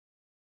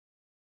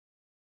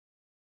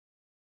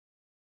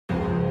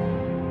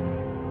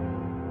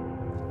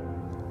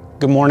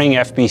Good morning,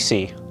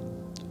 FBC.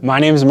 My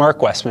name is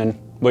Mark Westman,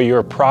 but you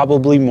are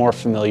probably more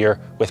familiar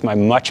with my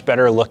much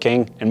better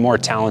looking and more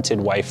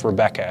talented wife,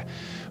 Rebecca,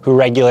 who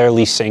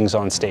regularly sings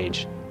on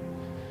stage.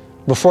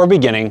 Before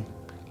beginning,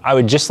 I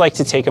would just like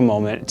to take a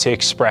moment to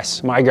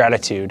express my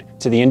gratitude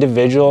to the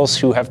individuals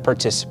who have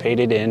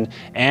participated in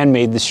and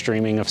made the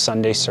streaming of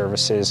Sunday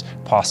services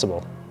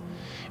possible.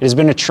 It has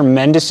been a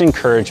tremendous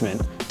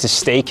encouragement to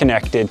stay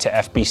connected to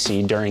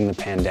FBC during the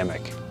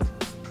pandemic.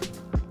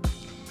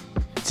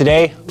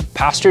 Today,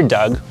 Pastor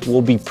Doug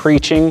will be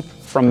preaching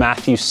from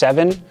Matthew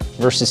 7,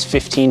 verses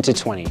 15 to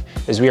 20,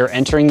 as we are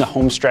entering the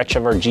home stretch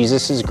of our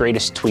Jesus'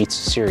 Greatest Tweets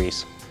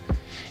series.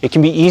 It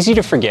can be easy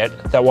to forget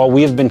that while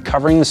we have been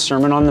covering the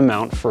Sermon on the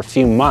Mount for a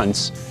few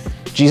months,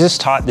 Jesus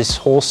taught this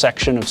whole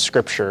section of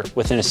Scripture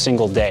within a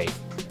single day.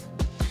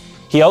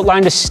 He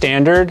outlined a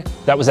standard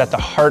that was at the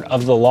heart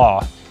of the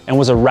law and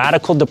was a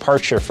radical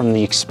departure from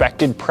the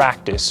expected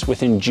practice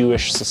within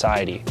Jewish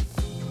society.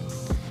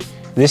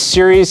 This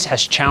series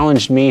has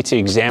challenged me to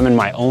examine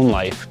my own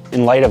life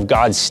in light of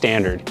God's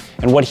standard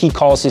and what He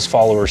calls His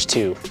followers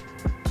to.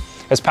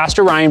 As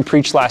Pastor Ryan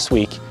preached last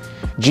week,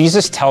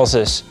 Jesus tells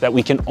us that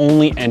we can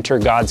only enter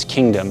God's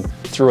kingdom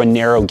through a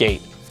narrow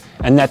gate,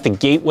 and that the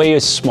gateway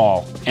is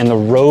small and the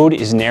road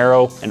is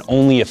narrow and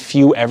only a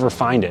few ever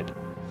find it.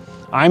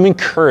 I'm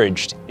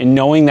encouraged in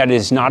knowing that it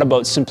is not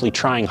about simply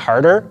trying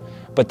harder,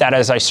 but that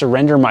as I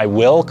surrender my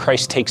will,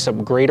 Christ takes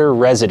up greater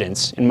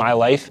residence in my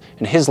life,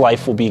 and His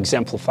life will be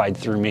exemplified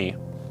through me.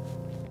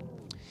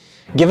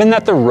 Given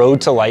that the road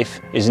to life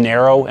is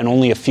narrow and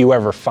only a few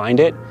ever find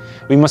it,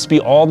 we must be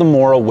all the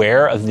more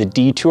aware of the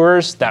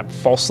detours that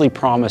falsely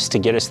promise to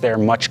get us there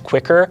much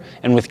quicker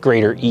and with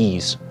greater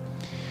ease.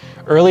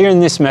 Earlier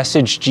in this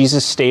message,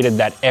 Jesus stated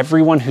that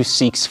everyone who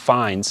seeks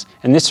finds,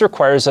 and this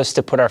requires us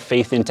to put our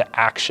faith into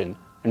action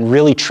and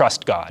really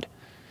trust God.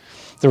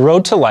 The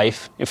road to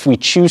life, if we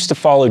choose to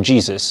follow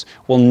Jesus,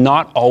 will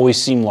not always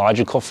seem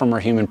logical from our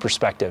human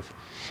perspective.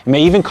 It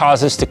may even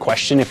cause us to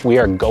question if we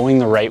are going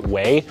the right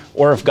way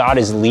or if God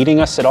is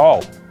leading us at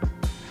all.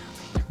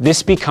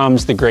 This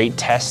becomes the great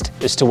test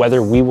as to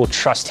whether we will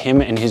trust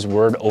Him and His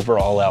Word over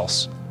all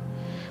else.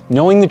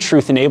 Knowing the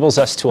truth enables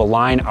us to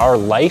align our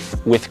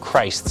life with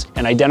Christ's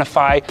and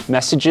identify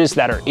messages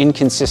that are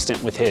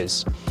inconsistent with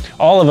His.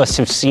 All of us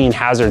have seen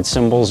hazard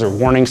symbols or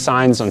warning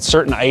signs on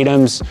certain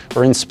items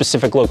or in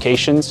specific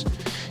locations.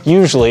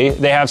 Usually,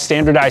 they have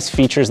standardized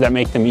features that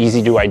make them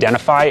easy to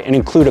identify and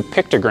include a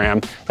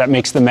pictogram that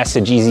makes the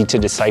message easy to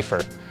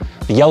decipher.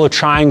 The yellow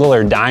triangle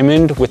or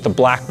diamond with the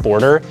black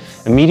border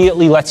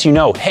immediately lets you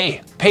know,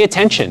 hey, pay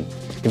attention.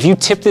 If you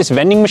tip this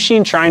vending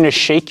machine trying to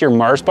shake your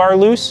Mars bar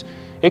loose,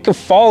 it could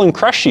fall and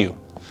crush you.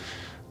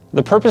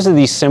 The purpose of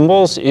these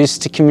symbols is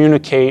to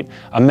communicate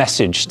a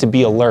message to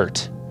be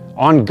alert,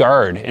 on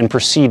guard, and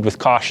proceed with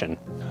caution.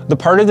 The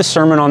part of the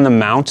Sermon on the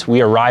Mount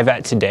we arrive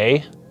at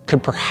today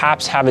could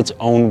perhaps have its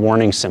own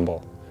warning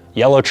symbol.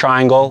 Yellow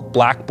triangle,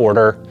 black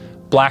border,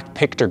 black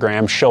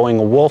pictogram showing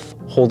a wolf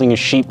holding a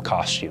sheep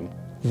costume.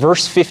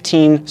 Verse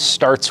 15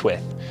 starts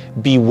with,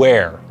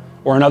 beware,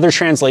 or in other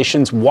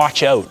translations,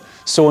 watch out.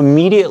 So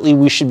immediately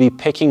we should be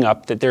picking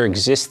up that there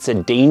exists a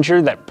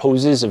danger that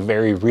poses a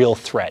very real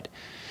threat.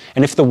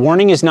 And if the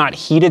warning is not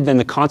heeded, then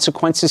the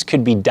consequences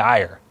could be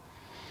dire.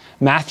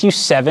 Matthew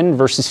 7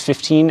 verses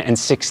 15 and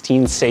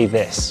 16 say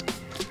this: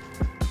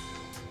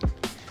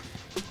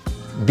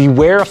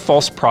 beware of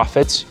false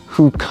prophets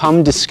who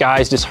come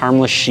disguised as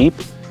harmless sheep,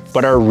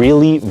 but are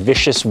really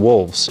vicious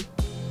wolves.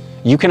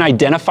 You can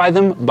identify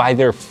them by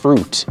their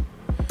fruit.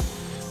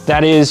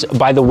 That is,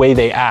 by the way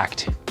they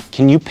act.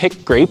 Can you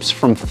pick grapes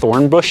from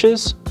thorn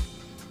bushes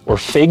or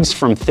figs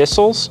from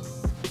thistles?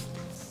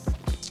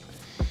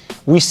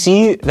 We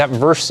see that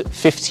verse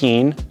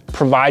 15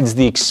 provides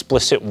the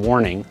explicit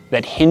warning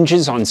that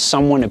hinges on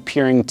someone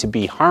appearing to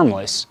be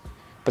harmless,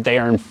 but they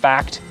are in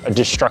fact a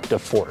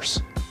destructive force.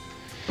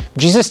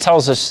 Jesus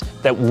tells us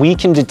that we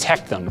can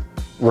detect them,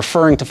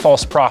 referring to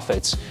false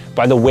prophets,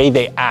 by the way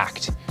they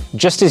act,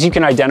 just as you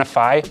can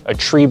identify a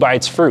tree by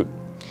its fruit.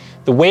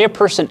 The way a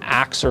person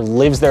acts or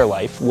lives their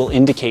life will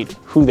indicate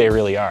who they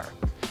really are.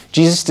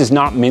 Jesus does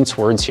not mince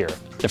words here.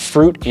 The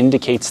fruit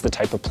indicates the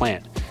type of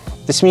plant.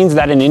 This means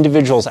that an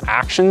individual's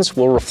actions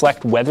will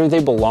reflect whether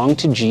they belong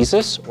to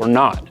Jesus or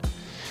not.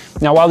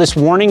 Now, while this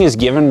warning is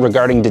given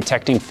regarding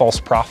detecting false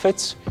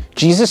prophets,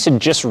 Jesus had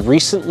just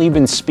recently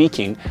been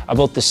speaking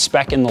about the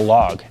speck in the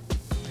log.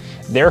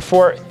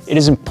 Therefore, it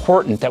is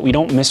important that we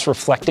don't miss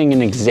reflecting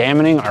and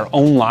examining our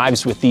own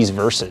lives with these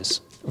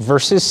verses.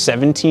 Verses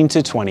 17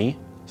 to 20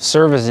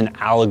 serve as an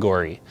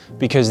allegory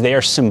because they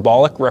are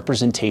symbolic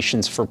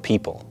representations for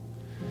people.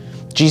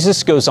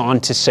 Jesus goes on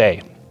to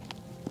say,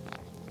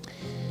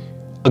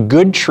 a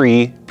good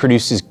tree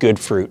produces good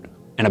fruit,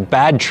 and a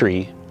bad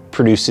tree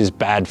produces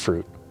bad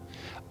fruit.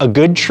 A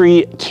good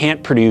tree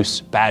can't produce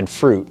bad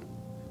fruit,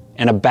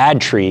 and a bad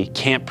tree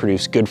can't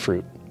produce good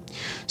fruit.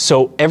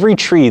 So every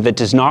tree that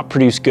does not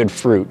produce good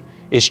fruit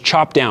is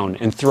chopped down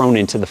and thrown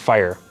into the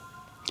fire.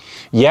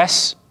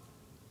 Yes,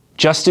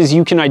 just as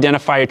you can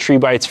identify a tree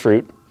by its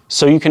fruit,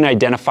 so you can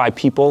identify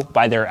people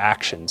by their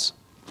actions.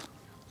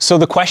 So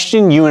the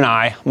question you and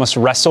I must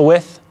wrestle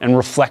with and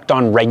reflect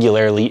on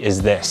regularly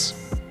is this: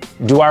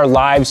 do our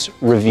lives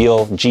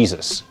reveal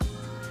Jesus?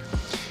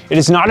 It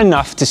is not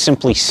enough to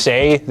simply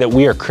say that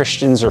we are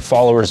Christians or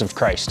followers of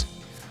Christ.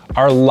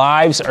 Our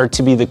lives are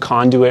to be the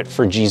conduit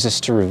for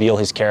Jesus to reveal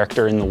his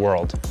character in the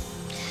world.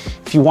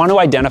 If you want to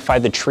identify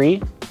the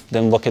tree,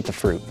 then look at the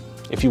fruit.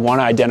 If you want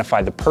to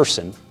identify the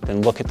person,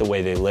 then look at the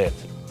way they live.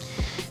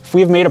 If we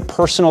have made a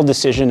personal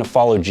decision to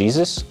follow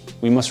Jesus,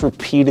 we must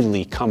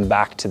repeatedly come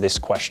back to this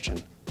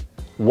question: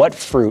 what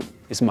fruit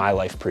is my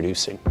life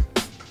producing?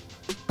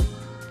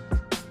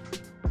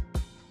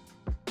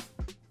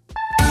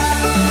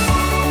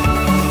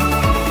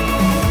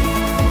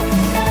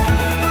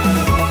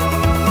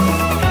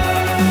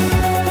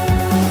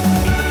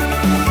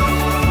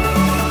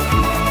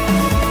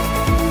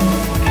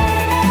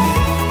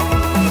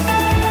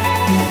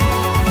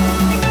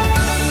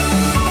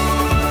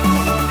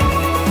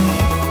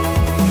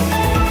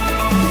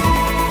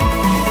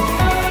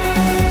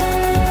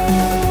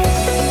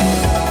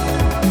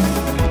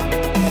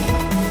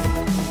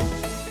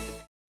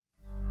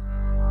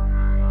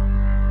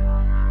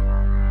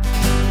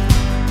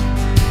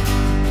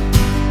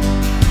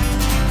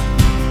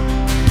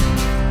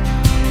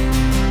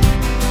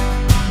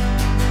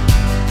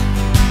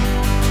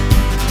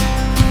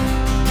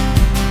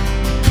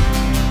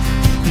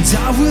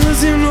 I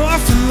was an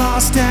orphan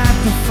lost at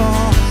the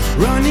fall,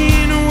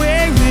 running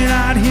away when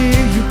I'd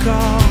hear you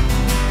call.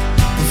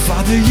 But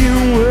Father, you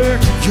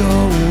worked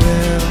your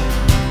will.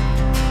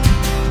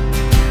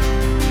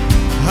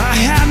 I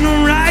had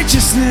no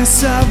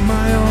righteousness of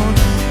my own,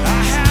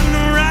 I had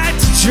no right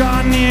to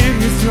draw near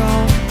your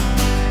throne.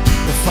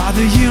 But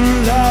Father, you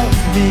love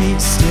me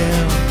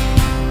still.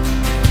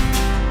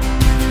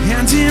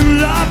 And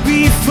in love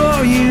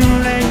before you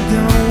laid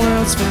the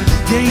world's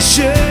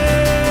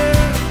foundation,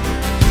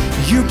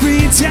 you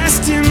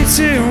predestined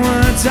to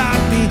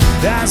adopt me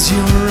as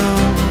your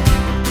own.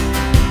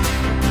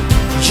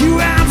 You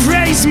have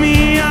raised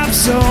me up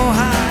so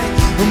high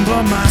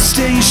above my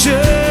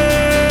station.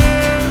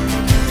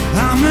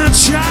 I'm a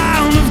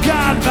child of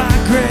God by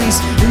grace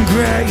and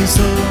grace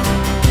alone.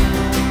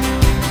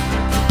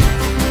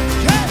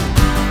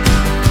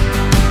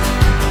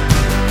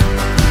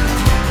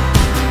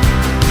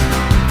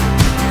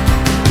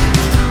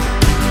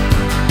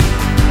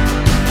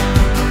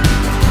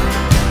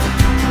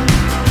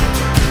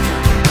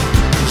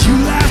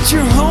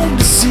 Your home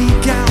to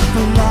seek out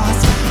the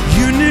lost.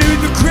 You knew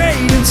the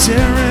great and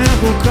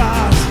terrible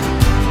cause.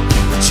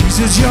 But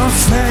Jesus, your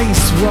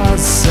face was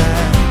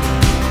set.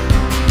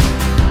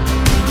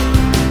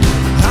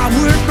 I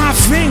worked my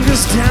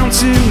fingers down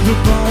to the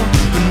bone,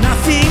 but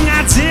nothing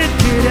I did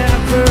could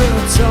ever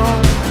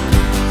atone.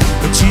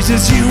 But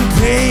Jesus, you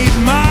paid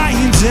my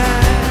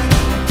debt.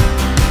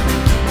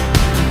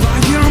 By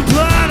your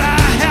blood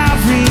I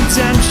have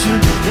redemption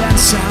and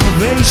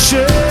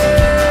salvation.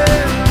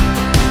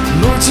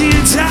 Lord, you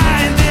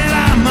died that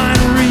I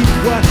might reap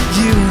what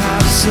you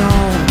have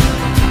sown,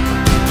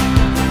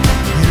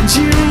 and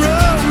you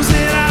rose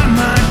that I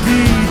might be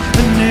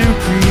a new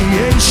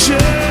creation.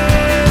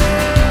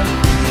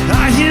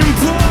 I am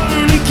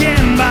born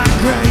again by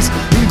grace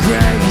and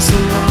grace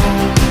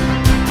alone.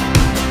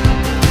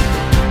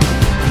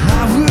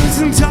 I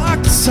was in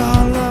darkness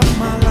all of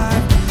my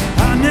life,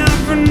 I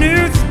never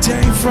knew the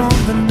day from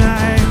the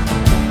night.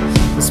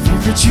 The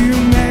Spirit, you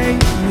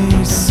made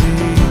me see.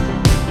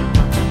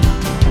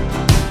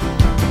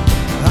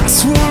 I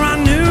swore I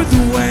knew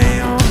the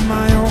way on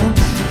my own,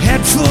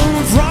 head full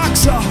of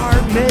rocks, a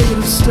heart made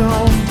of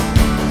stone.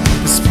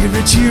 The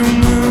Spirit, you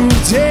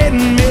moved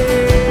in me,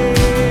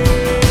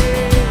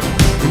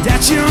 and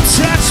that you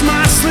touched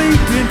my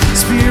sleeping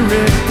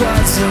spirit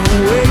was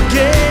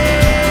awakened.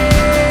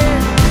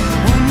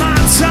 On my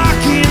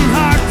talking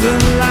heart the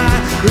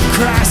light of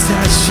Christ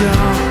has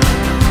shone,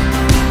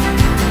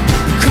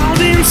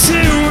 called into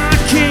a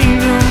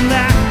kingdom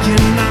that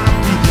cannot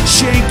be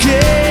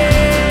shaken.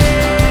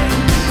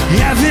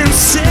 Heaven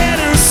set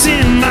us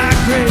in by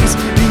grace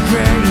and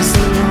grace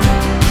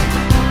alone.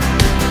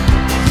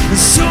 And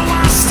so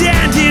I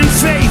stand in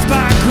faith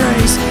by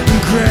grace and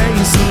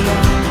grace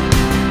alone.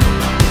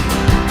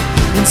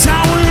 And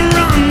I will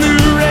run the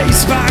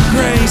race by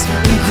grace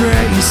and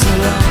grace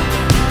alone.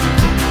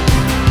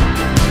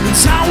 And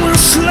I will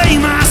slay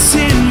my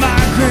sin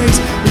by grace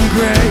and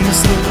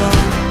grace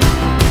alone.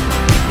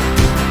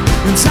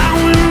 And I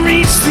will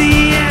reach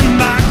the end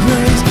by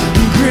grace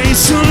and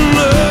grace alone.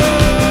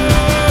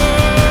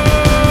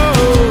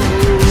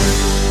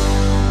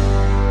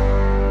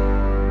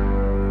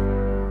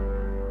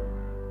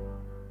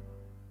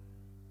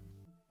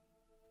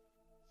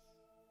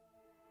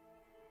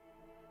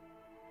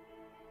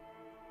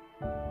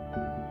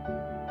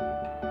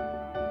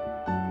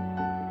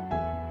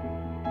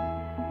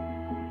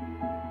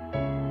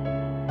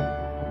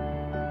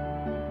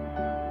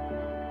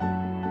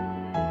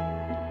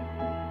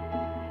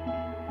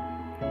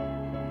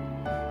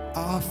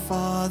 Our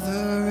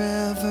Father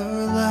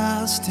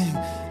everlasting,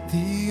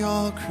 the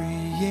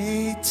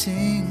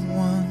all-creating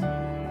one,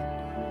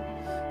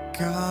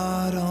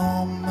 God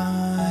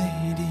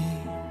Almighty.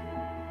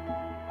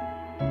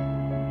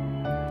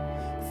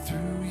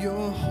 Through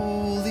your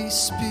Holy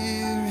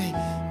Spirit,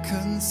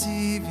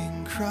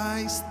 conceiving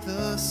Christ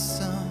the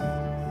Son,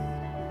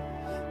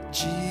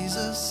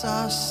 Jesus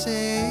our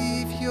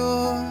Savior.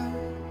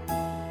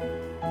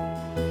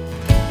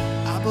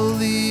 I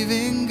believe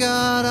in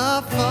God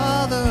our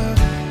Father,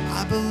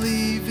 I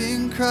believe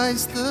in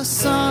Christ the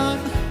Son,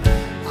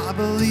 I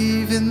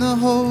believe in the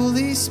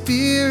Holy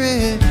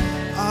Spirit,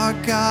 our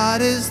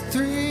God is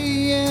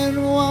three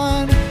in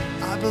one.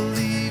 I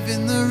believe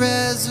in the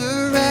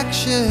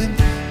resurrection,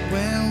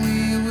 when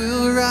we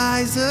will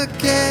rise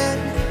again,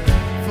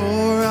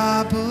 for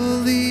I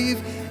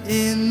believe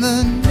in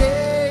the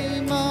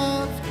name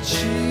of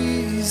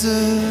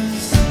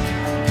Jesus.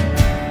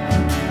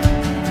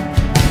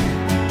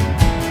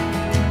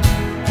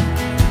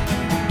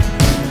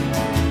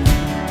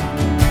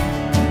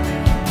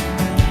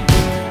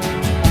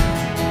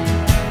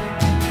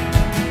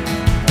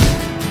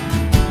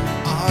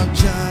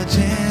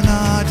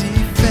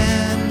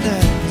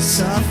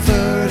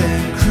 Suffered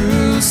and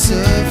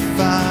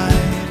crucified,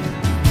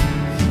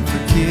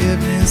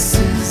 forgiveness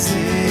is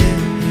in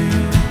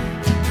you.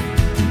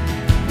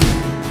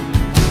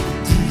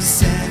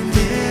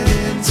 Descended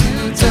into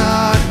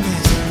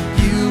darkness,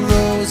 you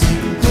rose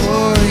in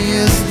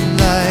glorious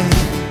light,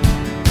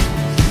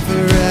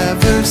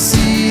 forever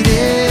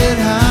seated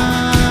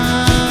high.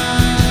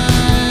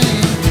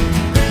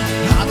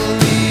 I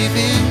believe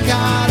in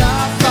God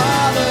our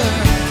Father,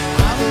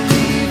 I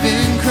believe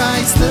in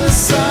Christ the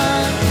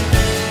Son,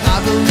 I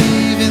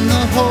believe in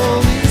the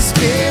Holy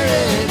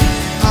Spirit,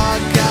 our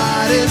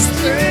God is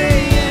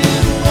three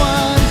in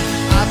one.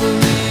 I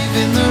believe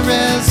in the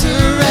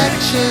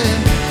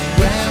resurrection,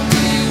 when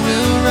we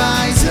will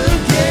rise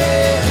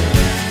again,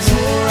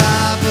 for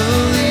I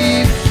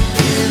believe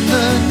in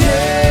the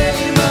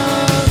name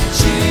of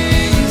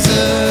Jesus.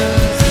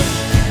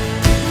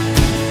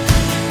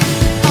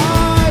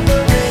 I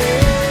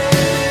believe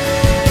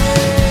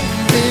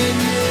in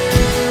you.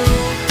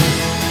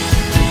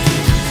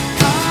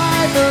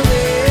 I believe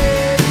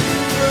you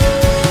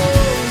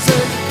rose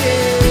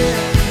again.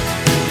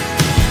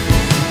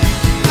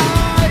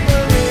 I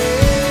believe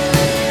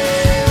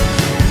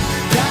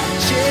that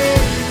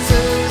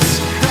Jesus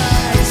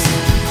Christ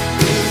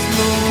is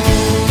Lord.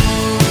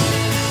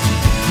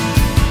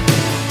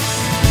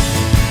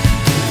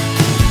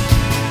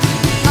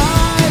 I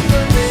believe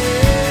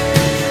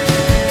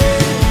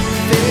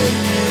in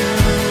you.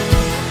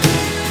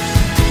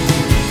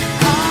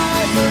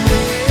 I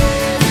believe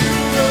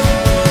you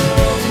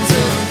rose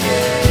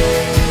again.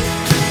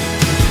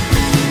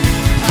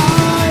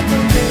 I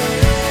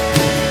believe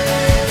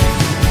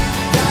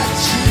that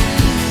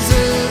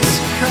Jesus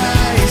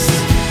Christ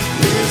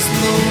is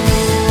Lord.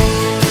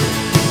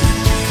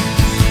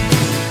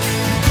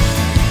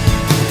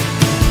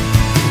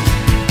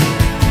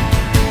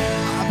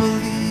 I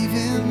believe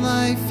in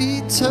life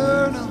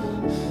eternal,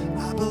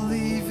 I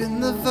believe in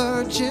the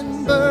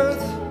virgin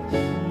birth,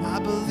 I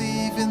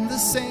believe in the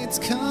saints'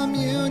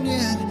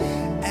 communion,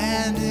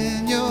 and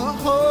in your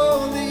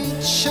holy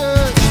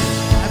church.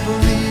 I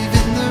believe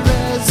in the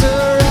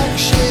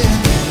resurrection,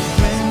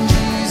 when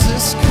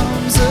Jesus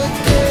comes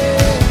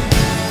again,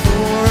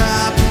 for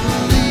I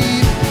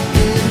believe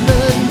in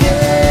the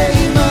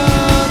name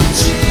of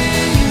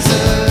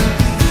Jesus.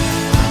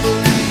 I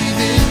believe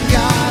in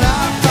God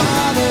our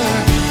Father,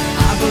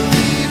 I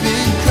believe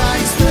in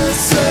Christ the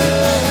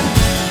Son,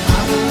 I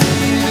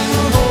believe in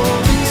the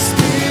Holy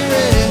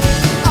Spirit,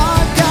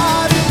 our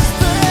God is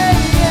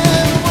three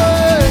in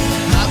one.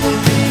 I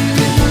believe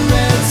in the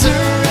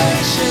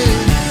resurrection,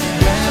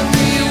 when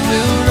we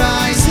will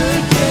rise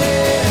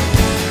again,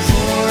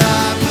 for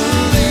I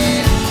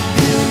believe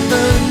in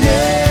the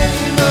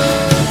name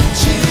of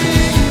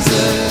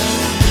Jesus,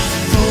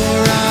 for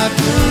I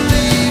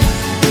believe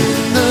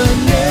in the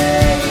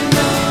name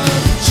of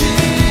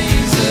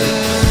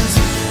Jesus,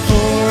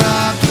 for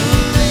I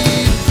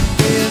believe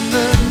in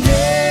the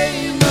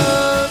name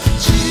of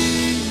Jesus.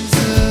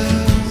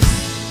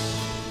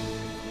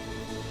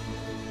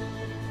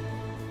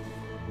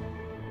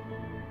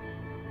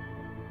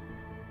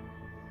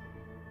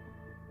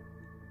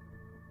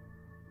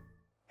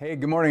 Hey,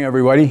 good morning,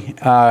 everybody.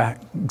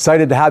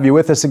 Excited to have you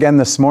with us again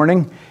this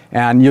morning.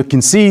 And you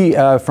can see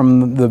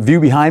from the view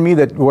behind me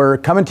that we're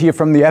coming to you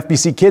from the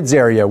FBC Kids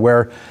area,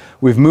 where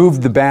we've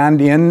moved the band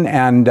in,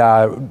 and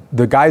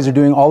the guys are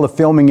doing all the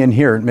filming in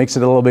here. It makes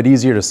it a little bit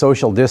easier to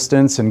social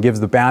distance and gives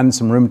the band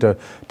some room to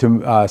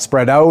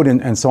spread out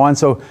and so on.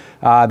 So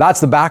that's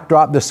the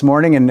backdrop this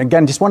morning. And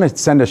again, just want to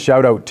send a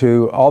shout out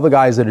to all the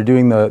guys that are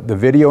doing the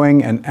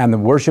videoing and the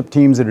worship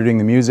teams that are doing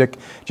the music.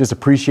 Just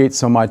appreciate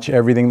so much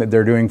everything that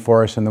they're doing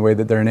for us and the way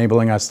that they're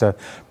enabling us to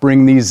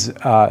bring these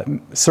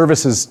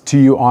services to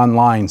you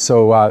online.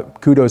 So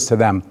kudos to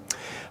them.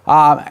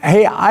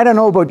 Hey, I don't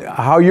know about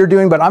how you're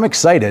doing, but I'm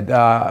excited.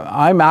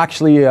 I'm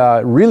actually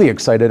really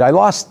excited. I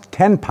lost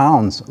 10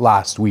 pounds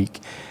last week.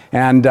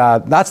 And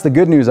that's the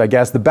good news, I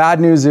guess. The bad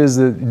news is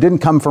that it didn't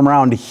come from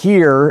around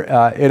here.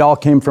 It all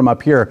came from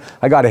up here.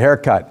 I got a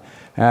haircut.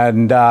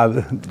 And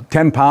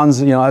 10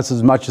 pounds, that's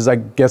as much as I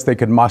guess they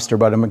could muster.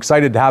 But I'm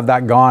excited to have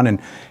that gone.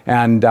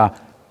 And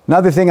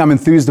another thing I'm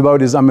enthused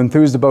about is where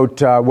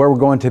we're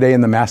going today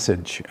in the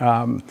message.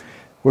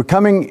 We're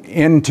coming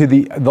into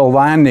the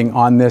landing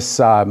on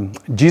this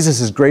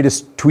Jesus'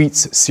 Greatest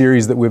Tweets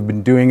series that we've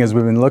been doing as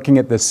we've been looking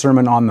at this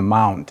Sermon on the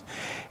Mount.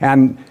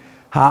 And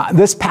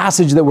this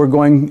passage that we're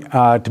going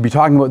to be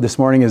talking about this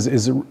morning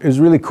is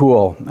really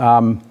cool.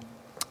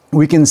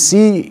 We can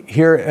see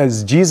here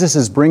as Jesus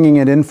is bringing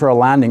it in for a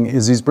landing,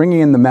 as he's bringing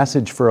in the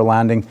message for a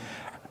landing,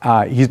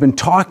 he's been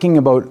talking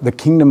about the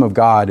kingdom of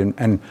God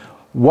and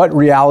what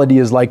reality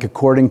is like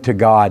according to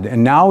God.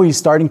 And now he's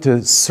starting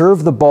to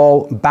serve the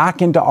ball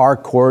back into our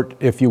court,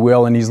 if you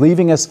will, and he's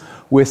leaving us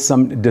with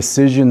some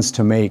decisions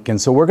to make. And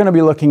so we're going to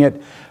be looking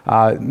at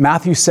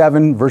Matthew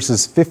 7,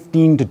 verses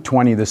 15 to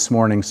 20 this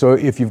morning. So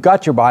if you've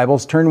got your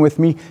Bibles, turn with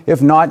me.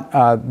 If not,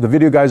 the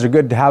video guys are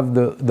good to have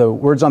the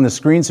words on the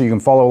screen so you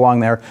can follow along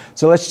there.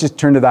 So let's just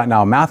turn to that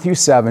now. Matthew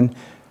 7,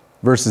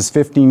 verses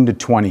 15 to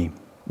 20.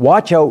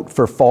 Watch out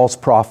for false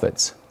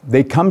prophets.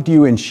 They come to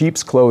you in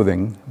sheep's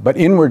clothing, but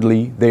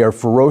inwardly they are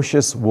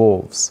ferocious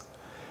wolves.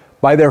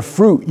 By their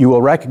fruit you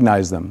will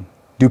recognize them.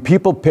 Do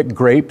people pick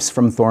grapes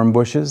from thorn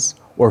bushes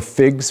or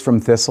figs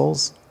from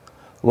thistles?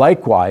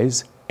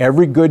 Likewise,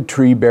 every good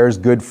tree bears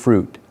good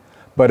fruit,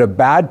 but a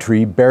bad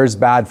tree bears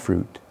bad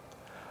fruit.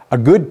 A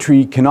good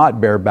tree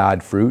cannot bear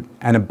bad fruit,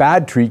 and a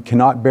bad tree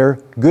cannot bear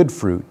good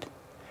fruit.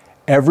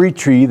 Every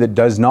tree that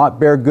does not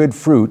bear good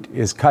fruit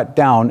is cut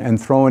down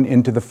and thrown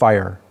into the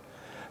fire.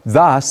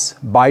 Thus,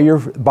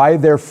 by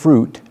their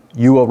fruit,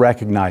 you will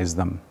recognize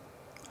them.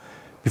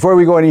 Before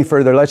we go any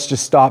further, let's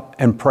just stop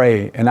and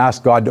pray and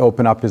ask God to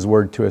open up his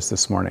word to us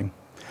this morning.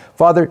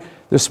 Father,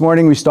 this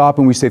morning we stop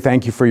and we say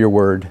thank you for your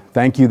word.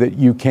 Thank you that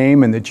you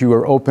came and that you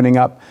are opening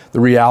up the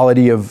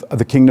reality of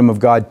the kingdom of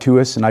God to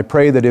us. And I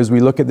pray that as we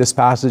look at this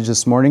passage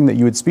this morning, that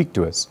you would speak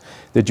to us,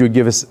 that you would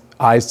give us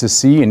eyes to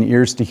see and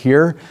ears to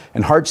hear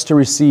and hearts to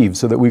receive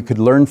so that we could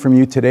learn from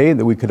you today,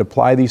 that we could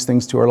apply these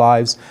things to our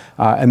lives,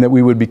 and that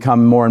we would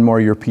become more and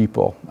more your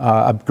people,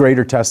 a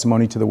greater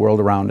testimony to the world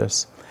around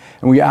us.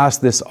 And we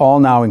ask this all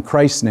now in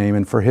Christ's name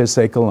and for his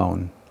sake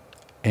alone.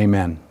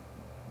 Amen.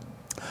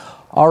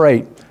 All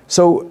right.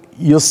 So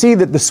you'll see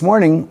that this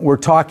morning we're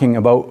talking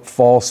about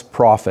false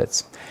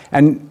prophets.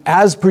 And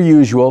as per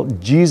usual,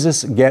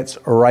 Jesus gets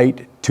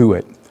right to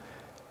it.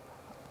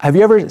 Have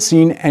you ever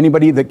seen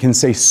anybody that can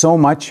say so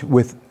much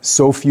with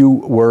so few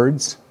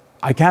words?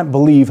 I can't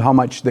believe how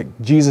much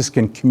that Jesus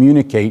can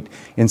communicate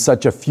in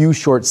such a few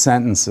short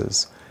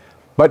sentences.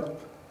 But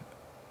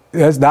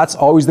that's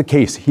always the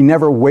case. He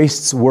never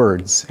wastes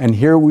words. And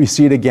here we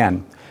see it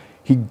again.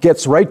 He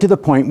gets right to the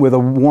point with a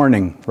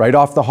warning right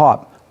off the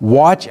hop.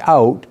 Watch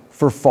out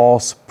for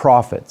false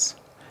prophets.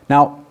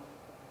 Now,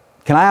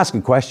 can I ask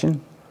a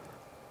question?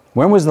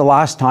 When was the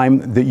last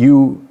time that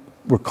you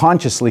were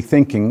consciously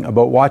thinking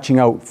about watching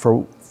out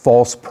for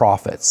false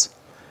prophets?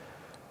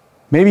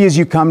 Maybe as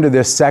you come to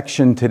this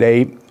section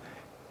today,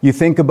 you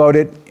think about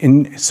it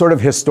in sort of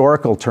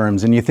historical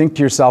terms and you think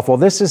to yourself, well,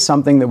 this is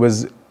something that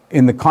was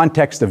in the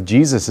context of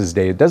Jesus's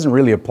day. It doesn't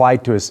really apply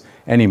to us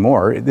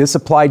anymore. This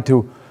applied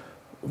to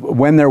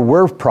when there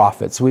were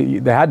prophets.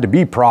 There had to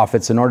be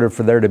prophets in order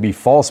for there to be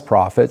false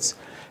prophets.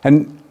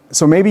 And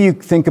so maybe you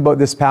think about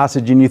this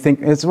passage and you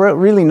think it's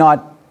really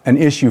not an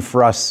issue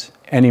for us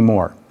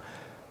anymore.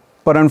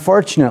 But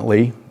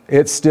unfortunately,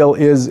 it still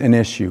is an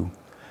issue.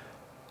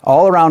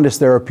 All around us,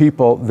 there are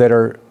people that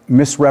are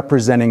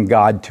misrepresenting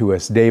God to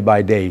us day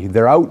by day.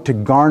 They're out to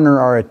garner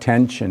our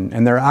attention,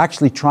 and they're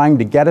actually trying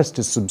to get us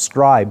to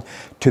subscribe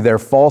to their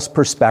false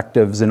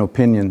perspectives and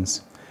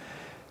opinions.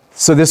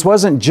 So this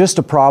wasn't just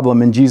a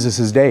problem in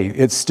Jesus' day.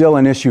 It's still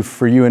an issue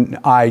for you and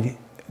I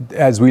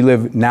as we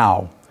live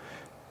now.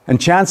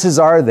 And chances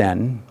are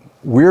then,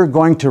 we're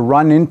going to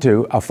run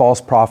into a false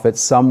prophet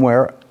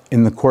somewhere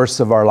in the course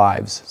of our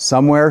lives,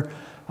 somewhere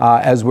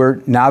as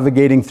we're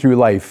navigating through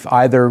life,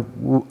 either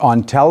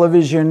on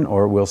television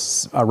or we'll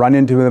run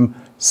into them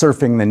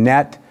surfing the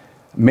net.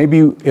 Maybe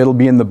it'll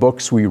be in the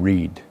books we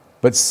read.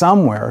 But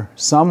somewhere,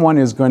 someone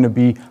is going to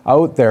be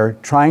out there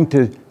trying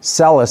to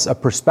sell us a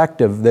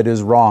perspective that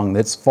is wrong,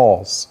 that's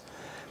false.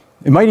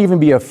 It might even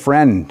be a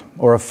friend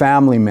or a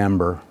family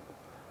member.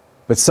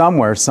 But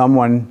somewhere,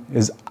 someone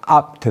is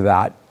up to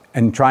that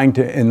and trying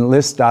to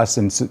enlist us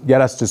and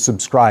get us to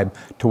subscribe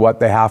to what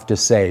they have to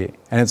say.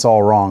 And it's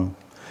all wrong.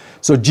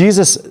 So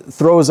Jesus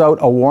throws out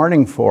a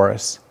warning for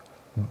us.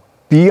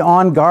 Be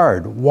on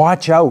guard.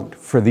 Watch out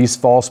for these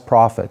false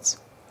prophets.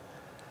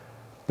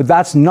 But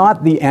that's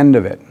not the end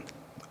of it.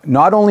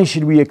 Not only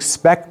should we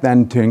expect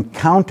then to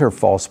encounter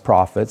false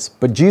prophets,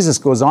 but Jesus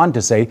goes on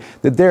to say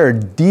that they're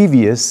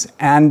devious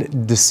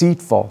and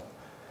deceitful.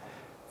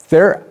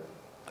 They're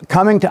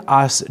coming to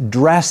us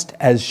dressed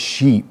as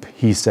sheep,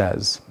 he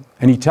says.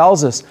 And he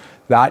tells us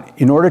that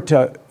in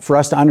order for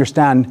us to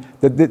understand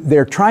that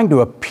they're trying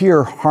to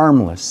appear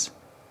harmless.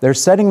 They're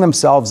setting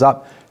themselves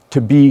up to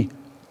be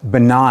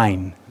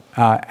benign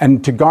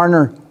and to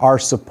garner our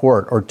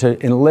support or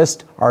to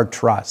enlist our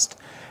trust.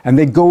 And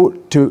they go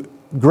to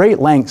great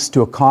lengths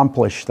to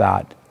accomplish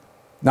that.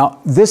 Now,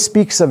 this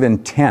speaks of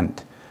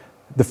intent,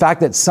 the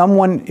fact that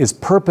someone is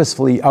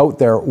purposefully out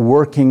there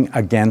working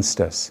against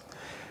us.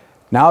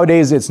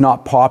 Nowadays, it's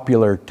not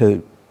popular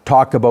to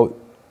talk about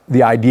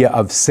the idea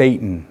of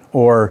Satan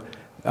or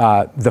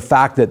the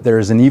fact that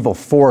there's an evil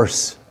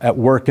force at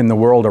work in the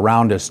world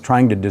around us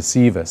trying to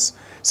deceive us.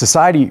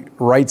 Society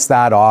writes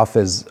that off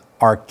as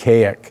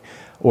archaic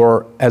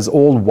or as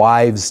old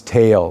wives'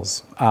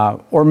 tales,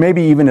 or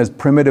maybe even as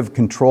primitive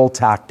control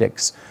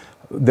tactics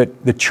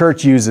that the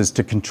church uses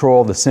to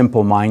control the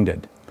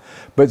simple-minded.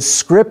 But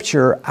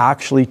Scripture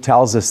actually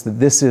tells us that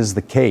this is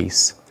the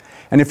case.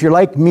 And if you're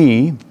like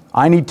me,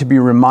 I need to be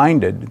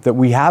reminded that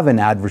we have an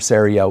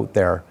adversary out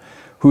there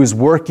who is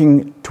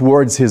working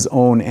towards his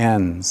own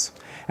ends.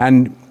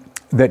 And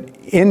that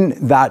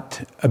in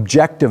that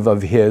objective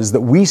of his,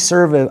 that we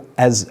serve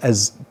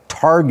as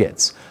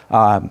targets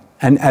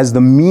and as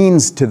the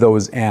means to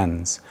those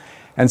ends.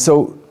 And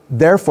so,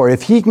 therefore,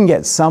 if he can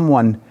get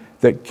someone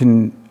that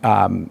can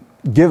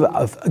give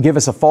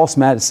us a false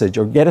message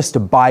or get us to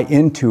buy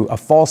into a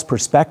false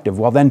perspective,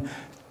 well, then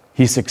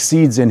he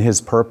succeeds in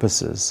his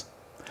purposes.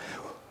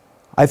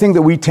 I think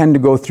that we tend to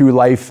go through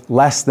life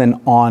less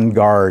than on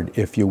guard,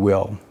 if you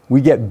will.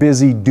 We get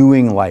busy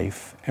doing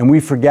life, and we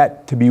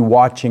forget to be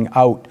watching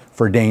out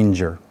for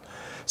danger.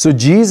 So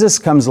Jesus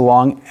comes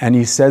along and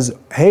he says,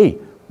 hey,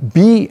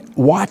 be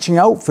watching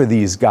out for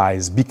these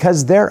guys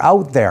because they're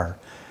out there.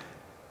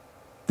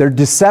 They're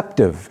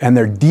deceptive and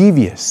they're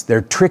devious,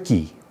 they're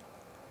tricky.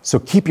 So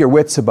keep your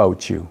wits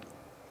about you.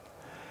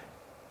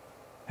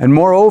 And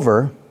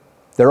moreover,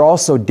 they're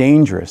also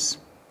dangerous.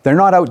 They're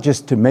not out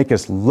just to make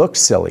us look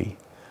silly,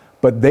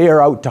 but they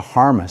are out to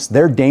harm us.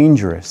 They're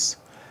dangerous.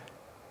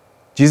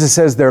 Jesus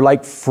says they're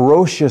like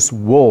ferocious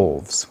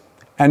wolves.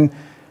 And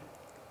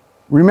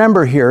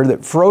remember here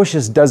that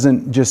ferocious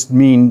doesn't just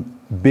mean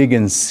big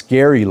and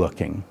scary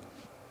looking.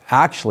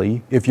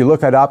 Actually, if you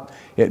look it up,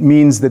 it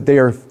means that they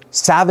are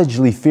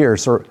savagely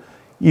fierce, or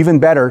even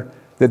better,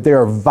 that they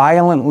are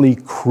violently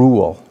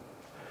cruel.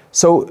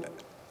 So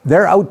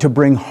they're out to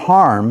bring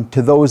harm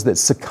to those that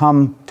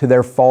succumb to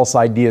their false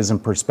ideas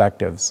and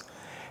perspectives.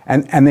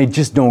 And they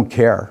just don't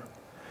care.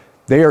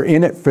 They are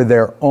in it for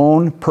their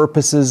own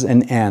purposes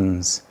and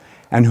ends.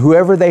 And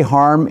whoever they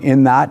harm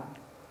in that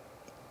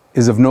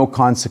is of no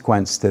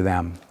consequence to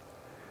them.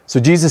 So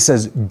Jesus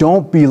says,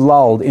 don't be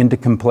lulled into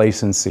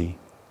complacency.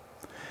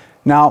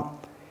 Now,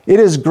 it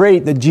is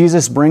great that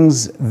Jesus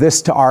brings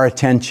this to our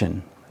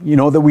attention. You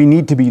know, that we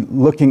need to be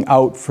looking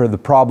out for the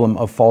problem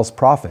of false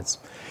prophets.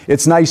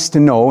 It's nice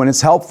to know, and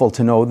it's helpful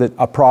to know that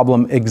a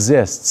problem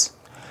exists.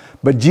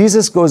 But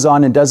Jesus goes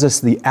on and does us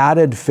the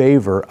added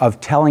favor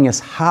of telling us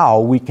how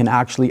we can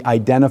actually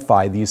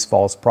identify these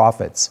false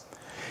prophets.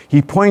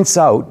 He points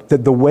out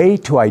that the way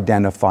to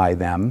identify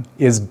them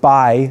is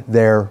by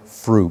their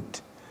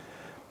fruit.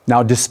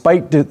 Now,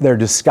 despite their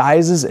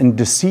disguises and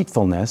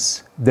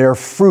deceitfulness, their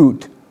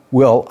fruit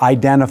will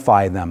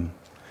identify them.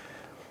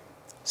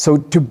 So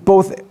to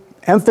both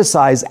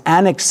emphasize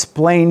and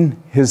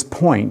explain his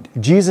point,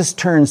 Jesus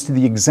turns to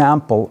the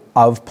example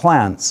of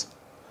plants.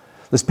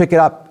 Let's pick it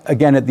up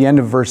again at the end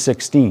of verse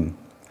 16.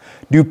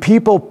 Do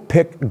people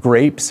pick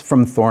grapes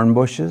from thorn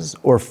bushes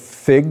or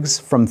figs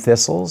from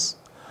thistles?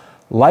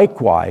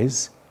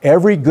 Likewise,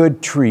 every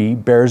good tree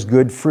bears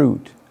good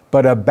fruit,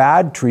 but a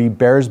bad tree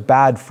bears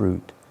bad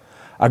fruit.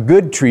 A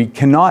good tree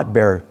cannot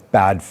bear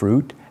bad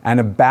fruit, and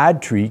a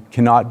bad tree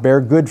cannot bear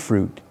good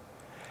fruit.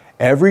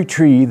 Every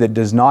tree that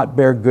does not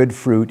bear good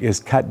fruit is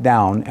cut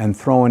down and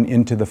thrown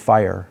into the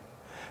fire.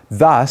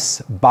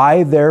 Thus,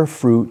 by their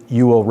fruit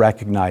you will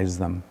recognize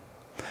them.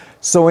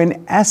 So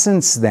in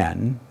essence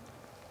then,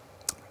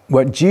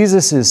 what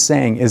Jesus is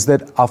saying is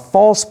that a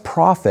false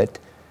prophet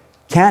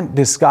can't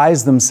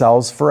disguise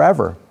themselves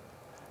forever.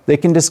 They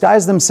can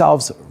disguise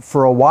themselves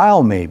for a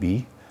while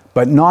maybe,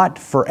 but not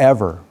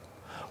forever.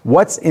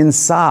 What's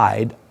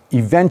inside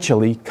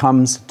eventually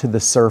comes to the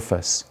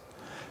surface.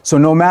 So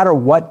no matter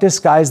what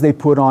disguise they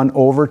put on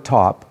over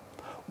top,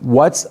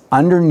 what's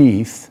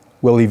underneath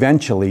will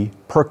eventually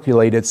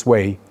percolate its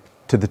way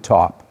to the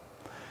top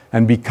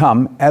and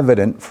become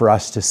evident for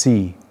us to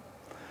see.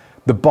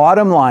 The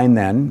bottom line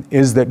then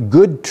is that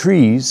good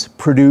trees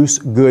produce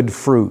good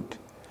fruit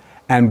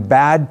and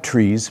bad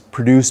trees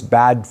produce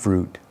bad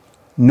fruit.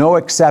 No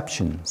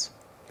exceptions.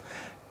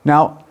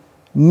 Now,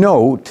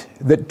 note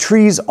that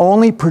trees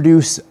only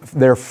produce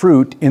their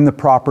fruit in the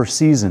proper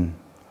season.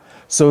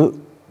 So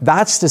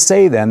that's to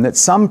say then that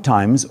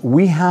sometimes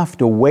we have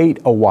to wait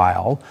a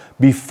while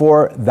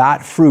before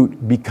that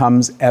fruit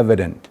becomes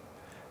evident.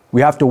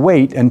 We have to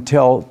wait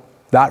until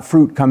that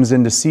fruit comes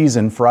into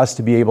season for us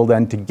to be able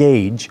then to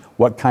gauge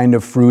what kind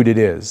of fruit it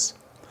is.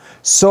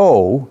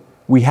 So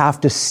we have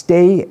to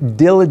stay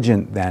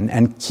diligent then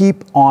and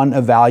keep on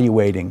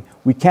evaluating.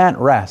 We can't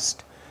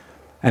rest.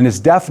 And it's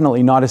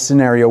definitely not a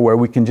scenario where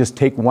we can just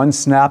take one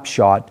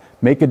snapshot,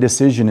 make a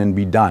decision, and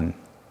be done.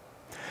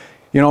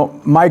 You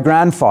know, my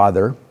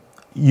grandfather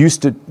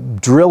used to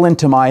drill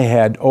into my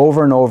head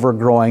over and over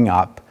growing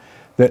up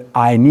that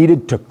I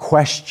needed to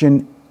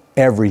question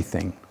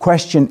everything.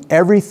 Question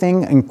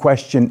everything and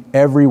question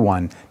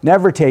everyone.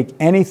 Never take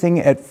anything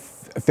at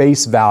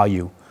face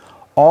value.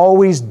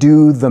 Always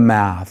do the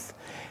math.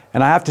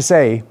 And I have to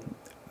say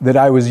that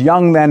I was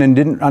young then and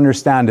didn't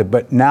understand it,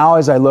 but now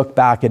as I look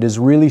back, it has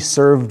really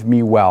served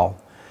me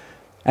well.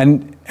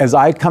 And as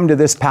I come to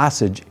this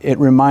passage, it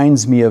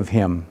reminds me of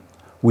him.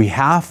 We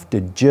have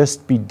to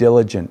just be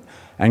diligent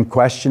and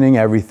questioning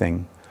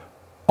everything,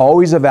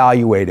 always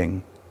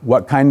evaluating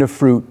what kind of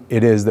fruit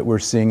it is that we're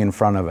seeing in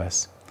front of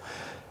us.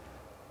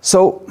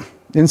 So,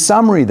 in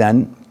summary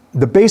then,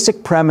 the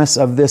basic premise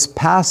of this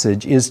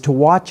passage is to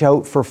watch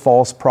out for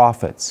false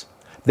prophets.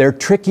 They're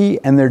tricky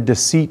and they're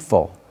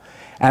deceitful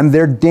and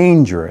they're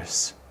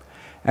dangerous.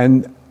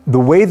 And the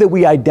way that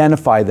we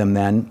identify them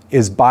then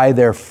is by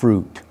their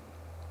fruit.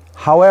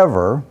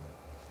 However,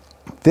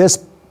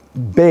 this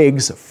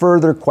begs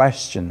further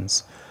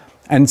questions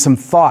and some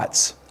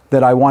thoughts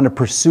that I want to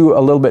pursue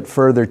a little bit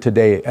further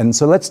today. And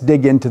so let's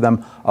dig into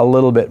them a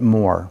little bit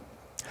more.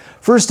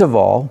 First of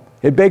all,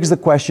 it begs the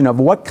question of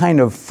what kind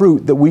of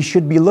fruit that we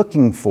should be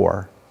looking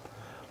for.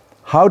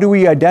 How do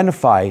we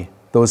identify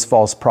those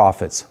false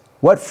prophets?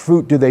 What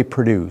fruit do they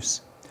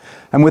produce?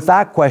 And with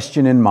that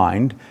question in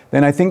mind,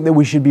 then I think that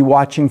we should be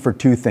watching for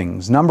two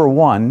things. Number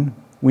one,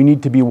 we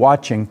need to be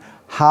watching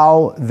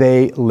how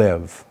they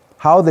live,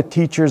 how the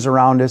teachers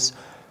around us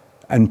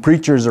and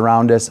preachers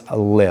around us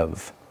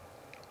live.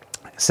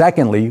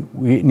 Secondly,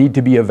 we need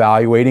to be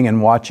evaluating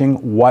and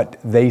watching what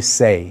they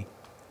say.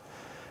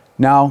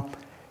 Now,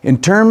 in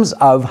terms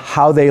of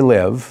how they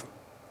live,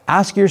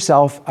 ask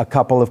yourself a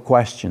couple of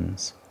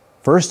questions.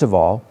 First of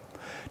all,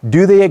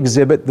 do they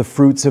exhibit the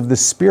fruits of the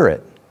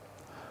Spirit?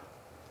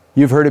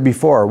 You've heard it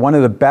before. One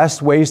of the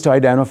best ways to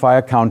identify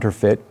a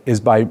counterfeit is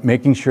by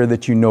making sure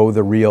that you know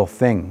the real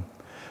thing.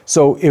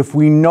 So if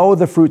we know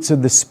the fruits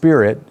of the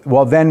Spirit,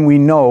 well, then we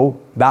know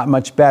that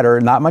much better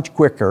and that much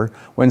quicker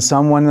when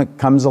someone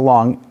comes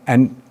along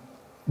and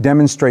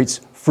demonstrates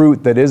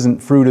fruit that isn't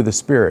fruit of the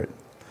Spirit.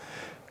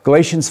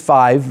 Galatians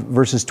 5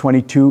 verses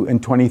 22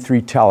 and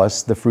 23 tell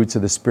us the fruits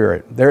of the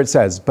Spirit. There it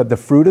says, "But the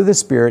fruit of the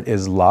Spirit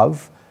is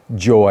love,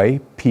 joy,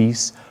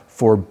 peace,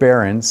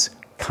 forbearance,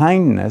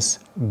 kindness,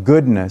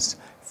 goodness,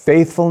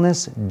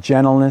 faithfulness,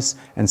 gentleness,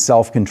 and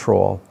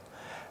self-control.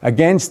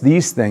 Against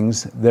these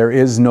things there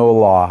is no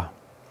law."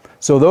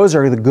 So those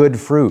are the good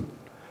fruit.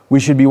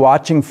 We should be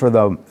watching for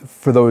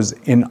those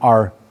in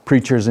our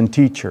preachers and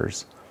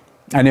teachers.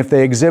 And if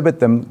they exhibit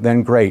them,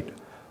 then great.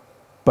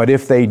 But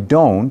if they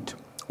don't,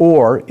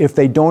 or if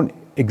they don't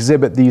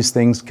exhibit these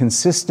things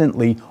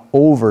consistently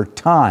over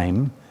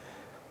time,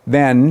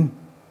 then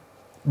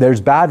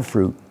there's bad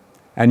fruit,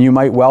 and you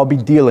might well be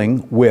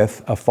dealing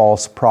with a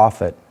false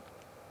prophet.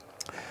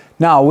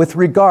 Now, with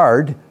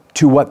regard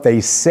to what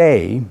they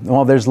say,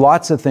 well, there's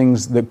lots of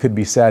things that could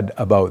be said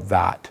about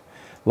that.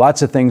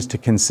 Lots of things to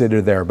consider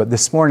there. But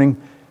this morning,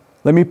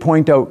 let me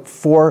point out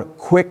 4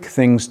 quick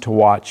things to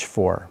watch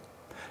for.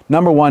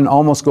 Number one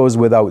almost goes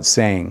without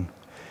saying.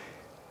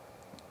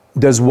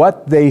 Does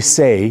what they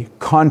say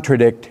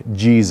contradict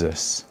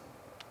Jesus?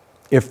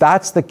 If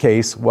that's the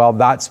case, well,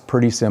 that's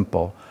pretty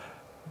simple.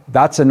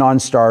 That's a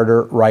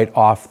non-starter right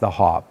off the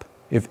hop.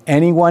 If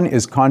anyone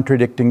is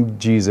contradicting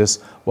Jesus,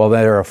 well,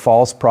 they're a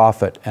false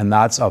prophet, and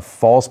that's a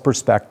false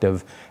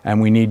perspective,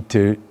 and we need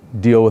to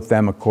deal with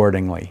them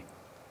accordingly.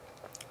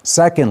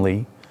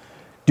 Secondly,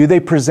 do they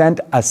present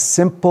a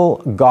simple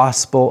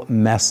gospel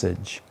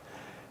message?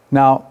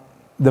 Now,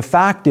 the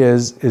fact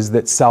is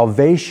that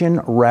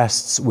salvation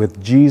rests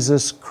with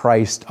Jesus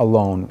Christ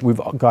alone. We've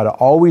got to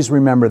always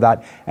remember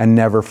that and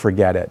never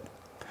forget it.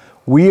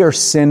 We are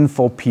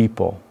sinful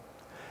people,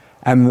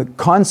 and the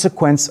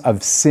consequence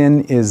of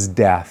sin is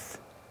death.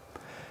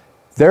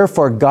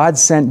 Therefore, God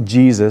sent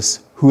Jesus,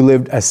 who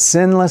lived a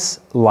sinless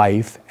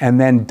life and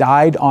then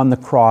died on the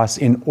cross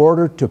in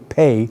order to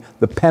pay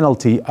the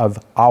penalty of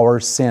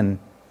our sin.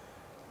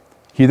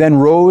 He then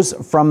rose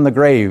from the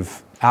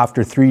grave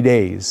after 3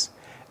 days,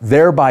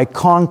 thereby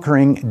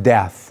conquering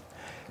death,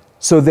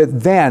 so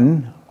that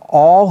then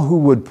all who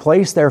would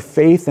place their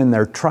faith and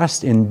their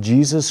trust in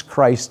Jesus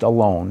Christ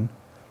alone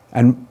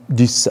and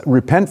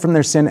repent from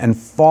their sin and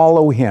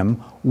follow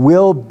Him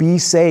will be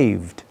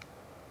saved.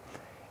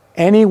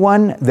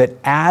 Anyone that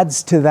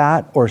adds to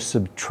that or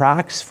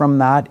subtracts from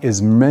that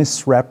is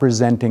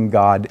misrepresenting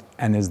God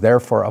and is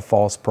therefore a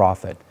false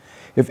prophet.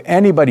 If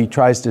anybody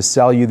tries to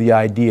sell you the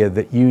idea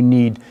that you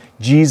need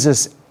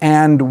Jesus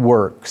and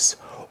works,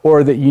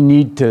 or that you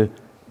need to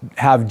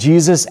have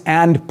Jesus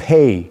and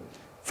pay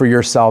for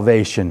your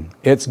salvation,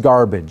 it's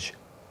garbage.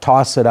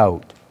 Toss it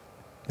out.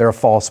 They're a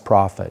false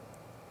prophet.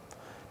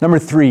 Number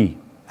 3,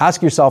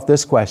 ask yourself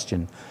this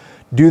question.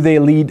 Do they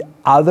lead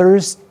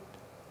others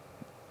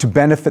to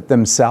benefit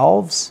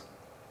themselves,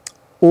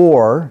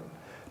 or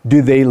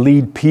do they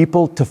lead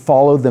people to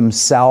follow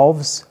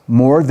themselves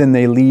more than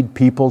they lead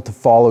people to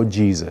follow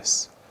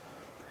Jesus?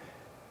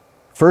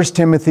 1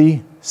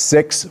 Timothy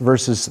 6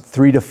 verses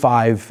 3 to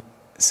 5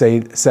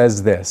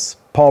 says this,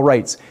 Paul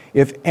writes,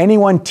 "If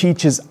anyone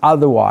teaches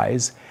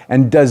otherwise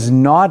and does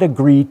not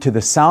agree to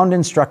the sound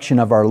instruction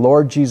of our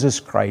Lord Jesus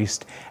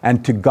Christ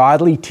and to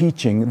godly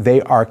teaching,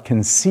 they are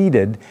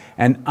conceited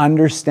and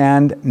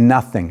understand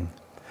nothing.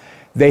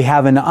 They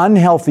have an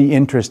unhealthy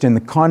interest in the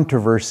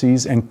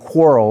controversies and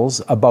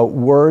quarrels about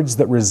words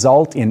that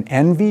result in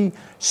envy,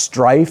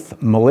 strife,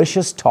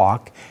 malicious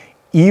talk,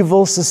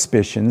 evil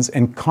suspicions,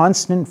 and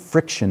constant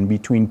friction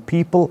between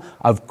people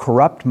of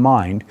corrupt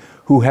mind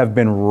who have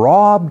been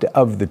robbed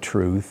of the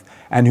truth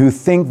and who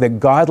think that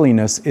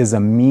godliness is a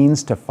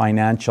means to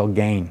financial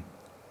gain."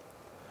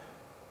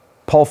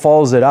 Paul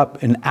follows it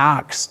up in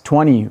Acts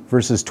 20,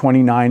 verses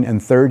 29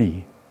 and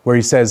 30, where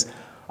he says,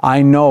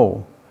 "I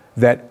know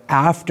that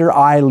after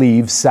I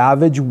leave,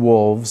 savage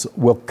wolves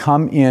will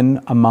come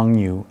in among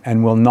you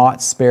and will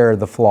not spare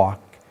the flock.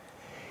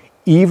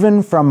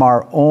 Even from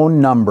our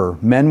own number,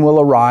 men will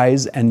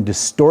arise and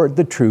distort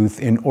the truth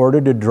in order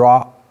to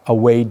draw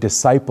away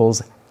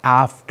disciples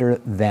after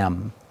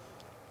them."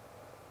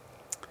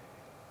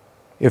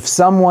 If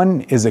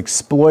someone is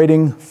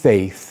exploiting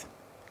faith,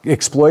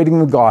 exploiting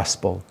the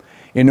gospel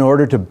in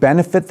order to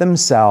benefit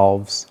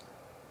themselves,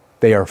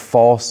 they are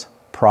false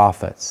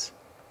prophets.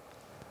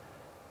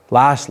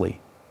 Lastly,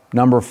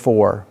 number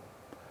 4,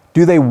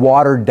 do they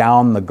water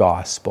down the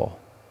gospel?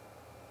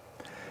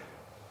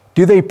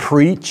 Do they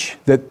preach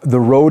that the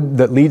road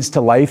that leads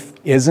to life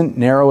isn't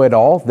narrow at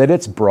all, that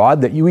it's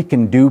broad, that we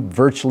can do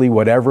virtually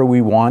whatever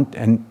we want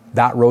and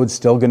that road's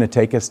still going to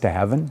take us to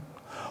heaven?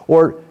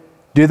 Or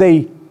do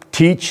they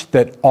teach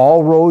that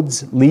all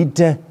roads lead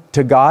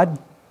to God,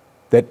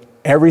 that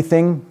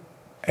everything,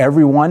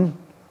 everyone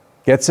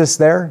gets us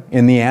there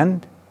in the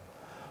end?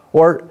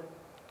 Or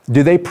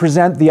do they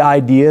present the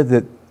idea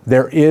that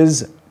there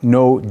is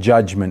no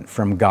judgment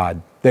from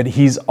God, that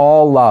He's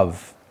all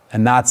love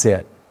and that's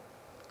it?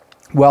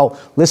 Well,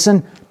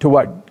 listen to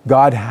what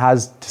God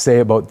has to say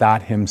about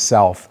that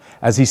Himself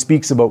as He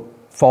speaks about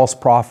false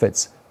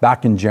prophets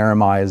back in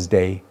Jeremiah's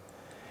day.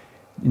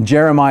 In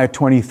Jeremiah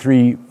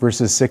 23,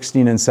 verses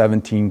 16 and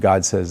 17,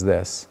 God says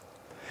this,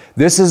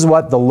 "This is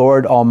what the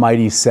Lord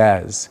Almighty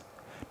says.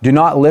 Do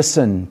not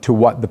listen to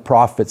what the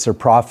prophets are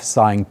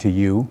prophesying to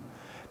you.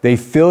 They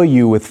fill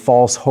you with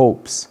false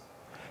hopes.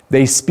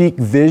 They speak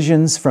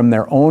visions from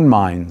their own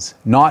minds,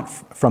 not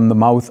from the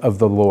mouth of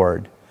the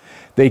Lord.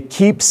 They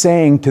keep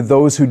saying to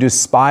those who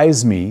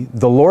despise me,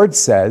 'The Lord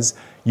says,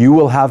 you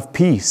will have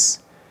peace.'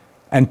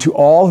 And to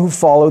all who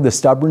follow the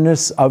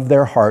stubbornness of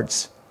their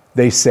hearts,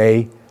 they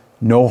say,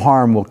 'No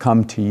harm will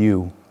come to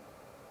you.'"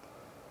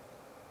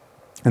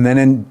 And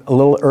then a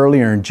little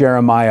earlier in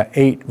Jeremiah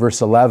 8,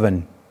 verse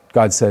 11,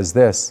 God says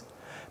this,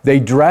 "They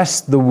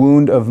dress the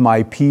wound of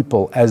my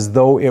people as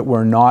though it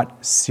were not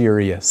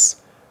serious.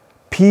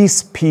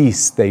 Peace,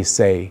 peace, they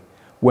say,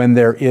 when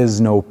there is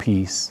no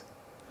peace."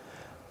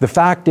 The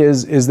fact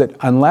is that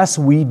unless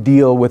we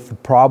deal with the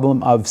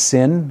problem of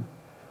sin,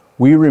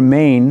 we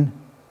remain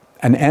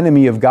an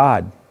enemy of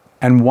God.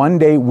 And one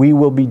day we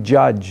will be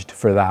judged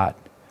for that.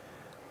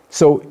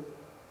 So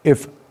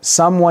if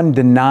someone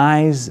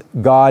denies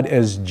God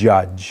as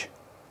judge,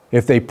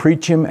 if they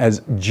preach Him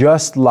as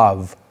just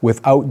love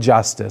without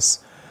justice,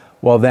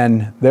 well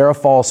then they're a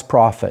false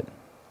prophet.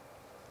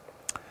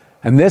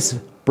 And this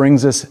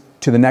brings us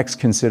to the next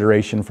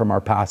consideration from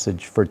our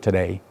passage for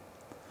today.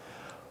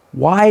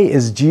 Why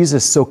is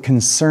Jesus so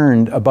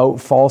concerned about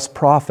false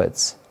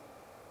prophets?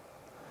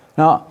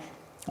 Now,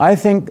 I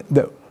think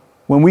that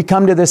when we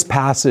come to this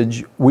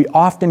passage, we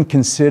often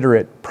consider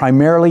it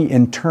primarily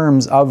in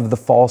terms of the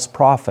false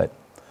prophet.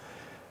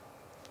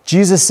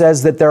 Jesus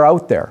says that they're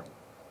out there,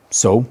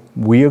 so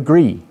we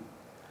agree.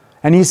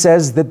 And He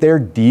says that they're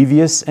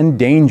devious and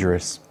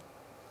dangerous,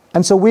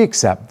 and so we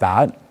accept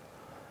that.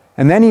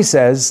 And then He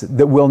says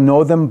that we'll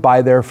know them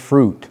by their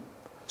fruit,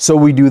 so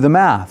we do the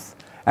math.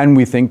 And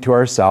we think to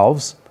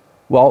ourselves,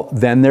 well,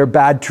 then they're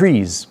bad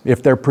trees.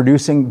 If they're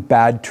producing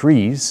bad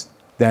trees,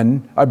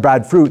 then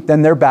bad fruit,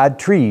 then they're bad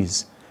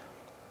trees.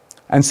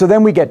 And so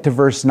then we get to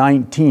verse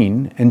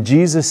 19, and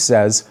Jesus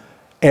says,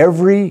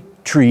 "Every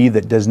tree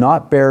that does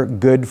not bear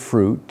good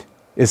fruit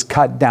is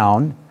cut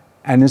down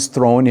and is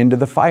thrown into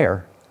the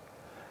fire."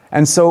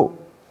 And so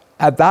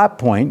at that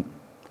point,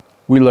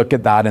 we look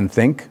at that and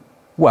think,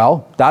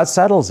 well, that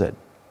settles it.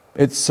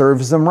 It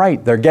serves them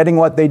right. They're getting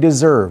what they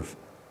deserve.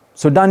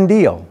 So done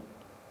deal.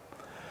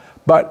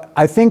 But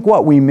I think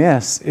what we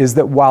miss is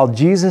that while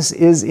Jesus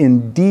is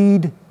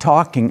indeed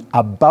talking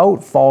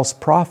about false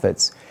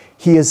prophets,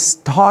 He is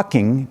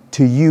talking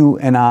to you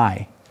and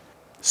I.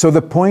 So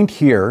the point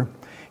here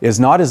is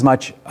not as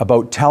much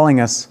about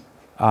telling us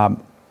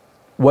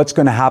what's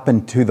going to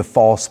happen to the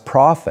false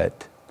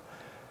prophet,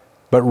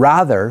 but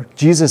rather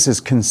Jesus is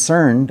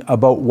concerned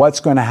about what's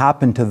going to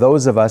happen to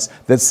those of us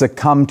that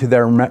succumb to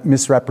their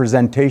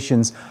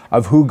misrepresentations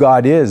of who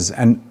God is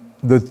and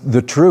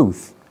the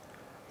truth.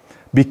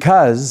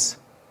 Because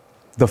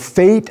the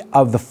fate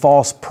of the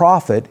false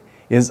prophet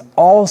is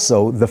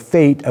also the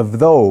fate of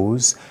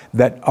those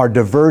that are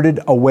diverted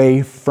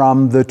away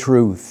from the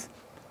truth.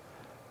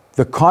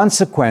 the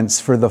consequence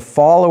for the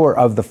follower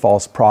of the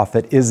false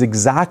prophet is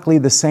exactly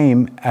the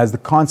same as the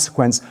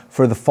consequence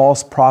for the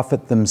false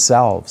prophet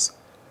themselves.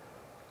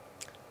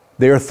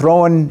 They are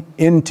thrown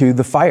into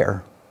the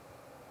fire.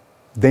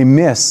 They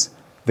miss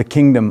the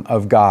kingdom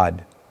of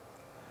God.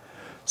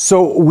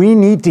 So we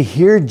need to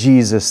hear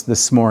Jesus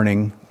this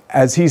morning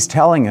as he's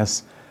telling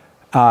us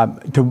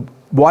to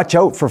watch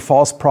out for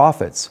false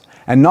prophets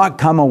and not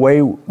come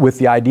away with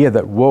the idea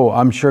that, whoa,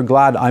 I'm sure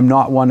glad I'm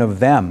not one of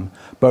them,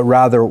 but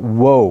rather,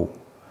 whoa,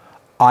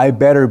 I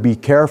better be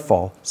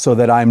careful so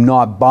that I'm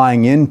not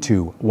buying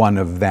into one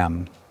of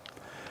them.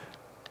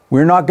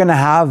 We're not going to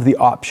have the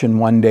option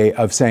one day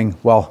of saying,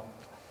 well,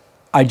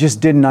 I just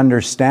didn't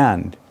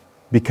understand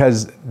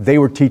because they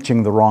were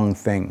teaching the wrong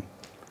thing.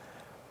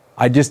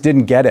 I just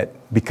didn't get it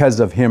because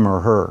of him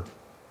or her.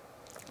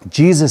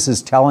 Jesus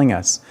is telling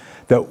us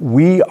that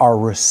we are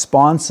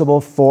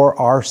responsible for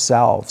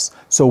ourselves,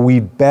 so we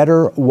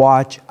better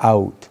watch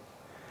out.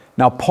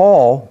 Now,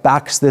 Paul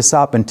backs this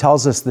up and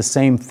tells us the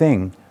same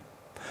thing.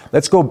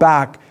 Let's go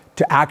back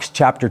to Acts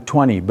chapter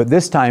 20, but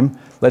this time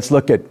let's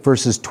look at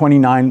verses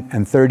 29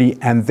 and 30,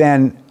 and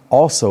then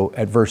also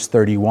at verse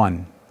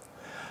 31.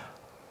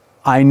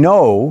 I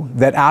know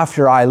that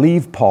after I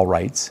leave, Paul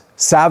writes,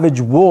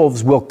 savage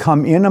wolves will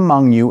come in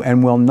among you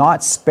and will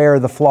not spare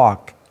the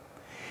flock.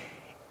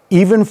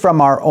 Even from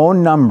our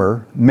own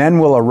number, men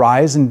will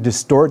arise and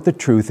distort the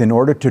truth in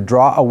order to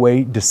draw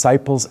away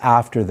disciples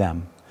after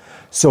them.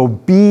 So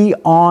be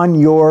on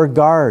your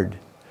guard.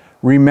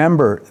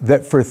 Remember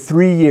that for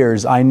 3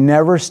 years I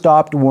never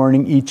stopped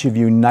warning each of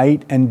you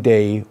night and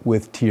day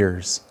with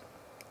tears.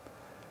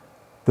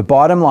 The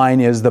bottom line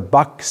is the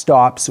buck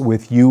stops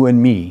with you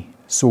and me,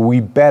 so we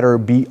better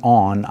be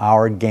on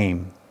our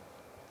game.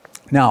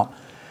 Now,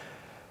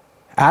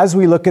 as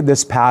we look at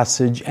this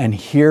passage and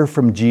hear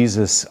from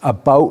Jesus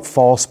about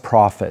false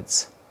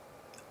prophets,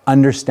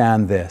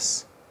 understand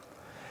this.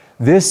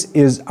 This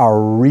is a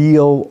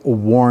real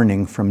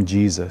warning from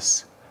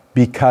Jesus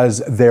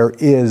because there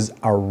is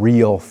a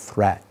real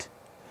threat.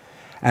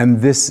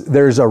 And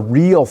there's a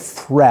real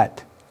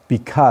threat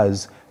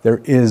because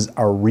there is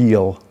a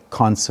real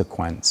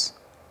consequence.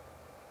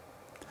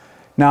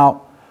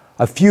 Now,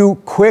 a few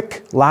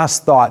quick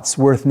last thoughts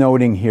worth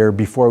noting here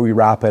before we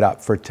wrap it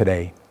up for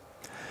today.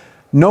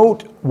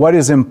 Note what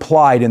is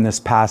implied in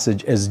this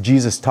passage as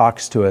Jesus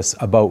talks to us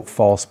about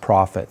false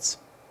prophets.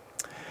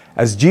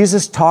 As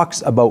Jesus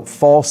talks about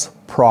false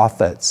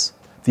prophets,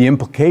 the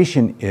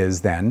implication is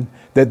then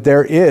that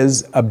there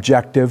is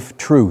objective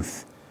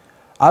truth.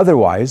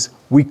 Otherwise,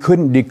 we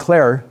couldn't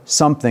declare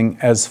something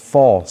as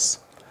false.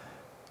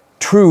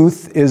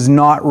 Truth is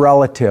not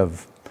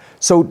relative.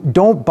 So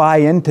don't buy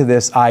into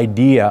this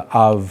idea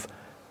of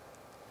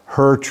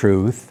her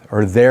truth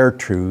or their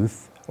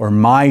truth or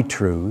my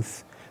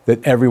truth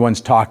that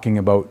everyone's talking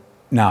about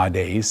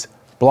nowadays.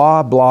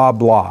 Blah, blah,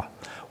 blah.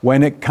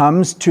 When it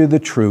comes to the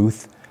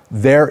truth,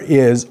 there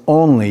is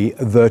only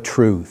the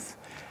truth.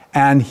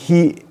 And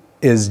he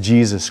is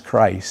Jesus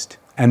Christ.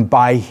 And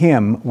by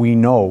him we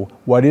know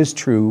what is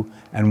true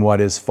and what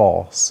is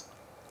false.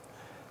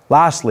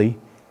 Lastly,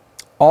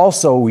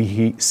 also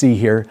we see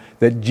here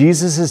that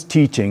Jesus'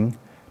 teaching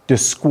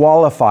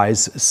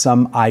disqualifies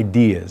some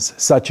ideas,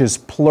 such as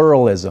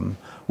pluralism,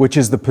 which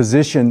is the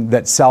position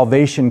that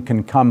salvation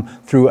can come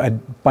through a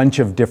bunch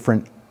of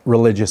different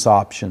religious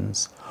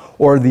options,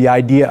 or the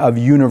idea of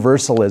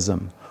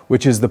universalism,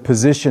 which is the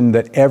position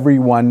that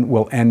everyone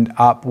will end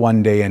up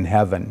one day in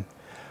heaven,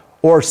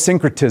 or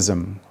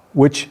syncretism,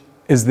 which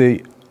is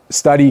the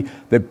study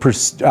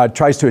that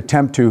tries to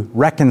attempt to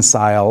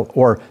reconcile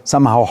or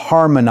somehow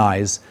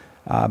harmonize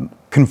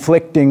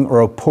conflicting or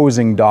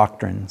opposing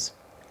doctrines.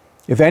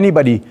 If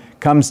anybody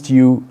comes to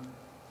you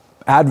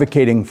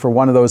advocating for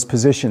one of those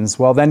positions,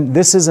 well then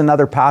this is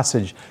another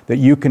passage that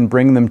you can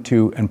bring them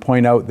to and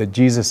point out that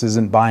Jesus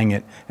isn't buying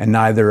it and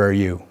neither are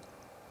you.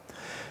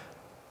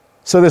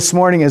 So this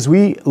morning as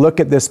we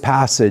look at this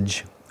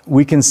passage,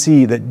 we can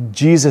see that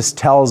Jesus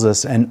tells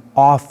us an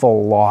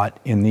awful lot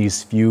in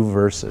these few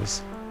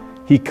verses.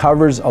 He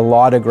covers a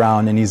lot of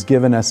ground and he's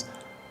given us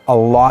a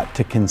lot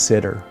to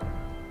consider.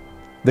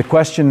 The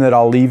question that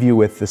I'll leave you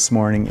with this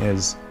morning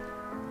is,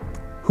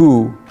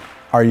 who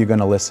are you going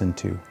to listen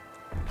to?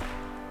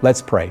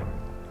 Let's pray.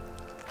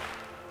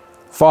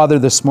 Father,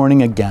 this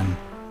morning again,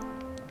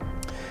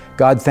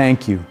 God,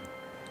 thank you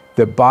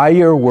that by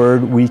your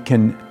word we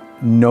can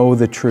know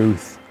the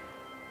truth.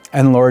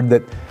 And Lord,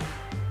 that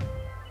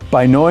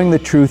by knowing the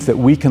truth that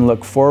we can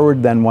look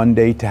forward then one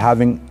day to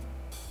having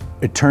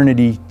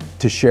eternity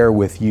to share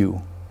with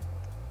you.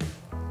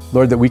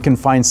 Lord, that we can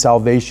find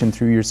salvation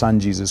through your Son,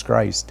 Jesus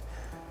Christ,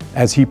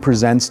 as he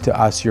presents to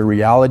us your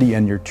reality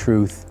and your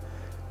truth.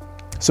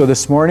 So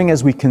this morning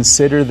as we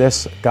consider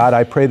this, God,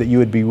 I pray that you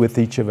would be with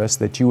each of us,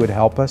 that you would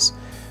help us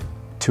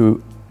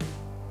to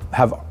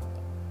have,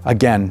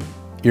 again,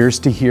 ears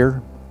to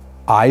hear,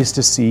 eyes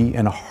to see,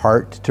 and a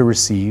heart to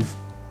receive,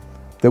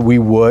 that we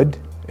would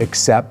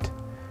accept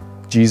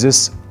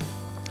Jesus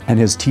and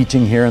his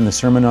teaching here in the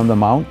Sermon on the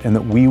Mount, and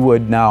that we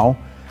would now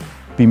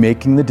be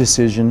making the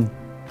decision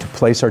to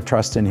place our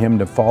trust in Him,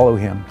 to follow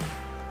Him.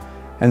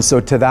 And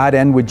so to that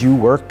end, would you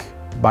work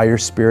by your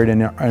Spirit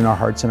in our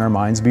hearts and our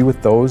minds, be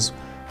with those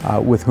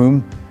with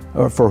whom,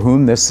 or for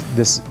whom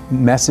this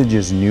message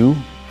is new.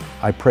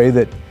 I pray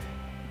that,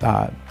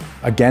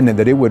 again,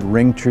 that it would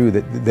ring true,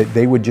 that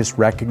they would just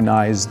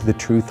recognize the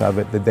truth of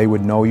it, that they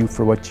would know you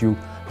for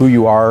who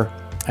you are,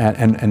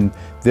 and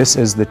this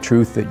is the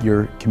truth that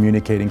you're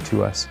communicating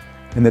to us,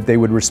 and that they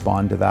would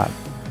respond to that.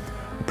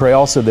 I pray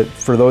also that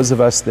for those of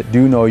us that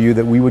do know you,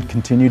 that we would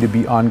continue to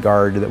be on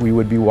guard, that we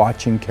would be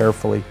watching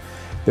carefully,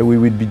 that we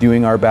would be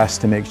doing our best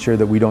to make sure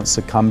that we don't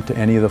succumb to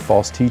any of the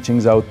false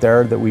teachings out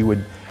there, that we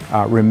would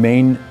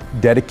remain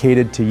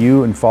dedicated to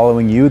you and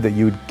following you, that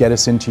you would get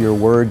us into your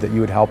word, that you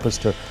would help us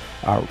to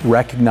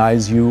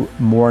recognize you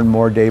more and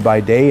more day by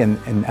day,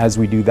 and as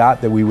we do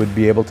that, that we would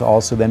be able to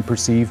also then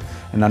perceive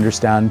and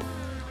understand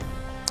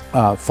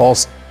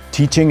false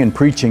teaching and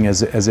preaching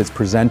as it's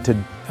presented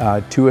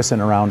to us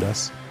and around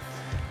us.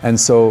 And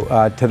so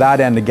to that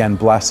end, again,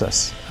 bless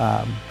us,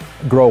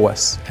 grow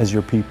us as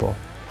your people.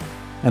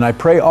 And I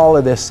pray all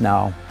of this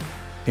now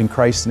in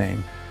Christ's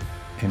name,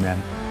 amen.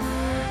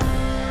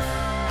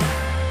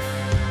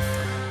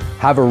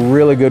 Have a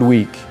really good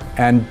week,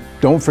 and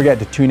don't forget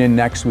to tune in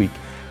next week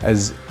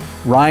as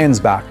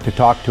Ryan's back to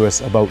talk to us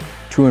about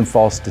true and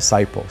false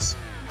disciples.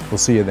 We'll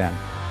see you then.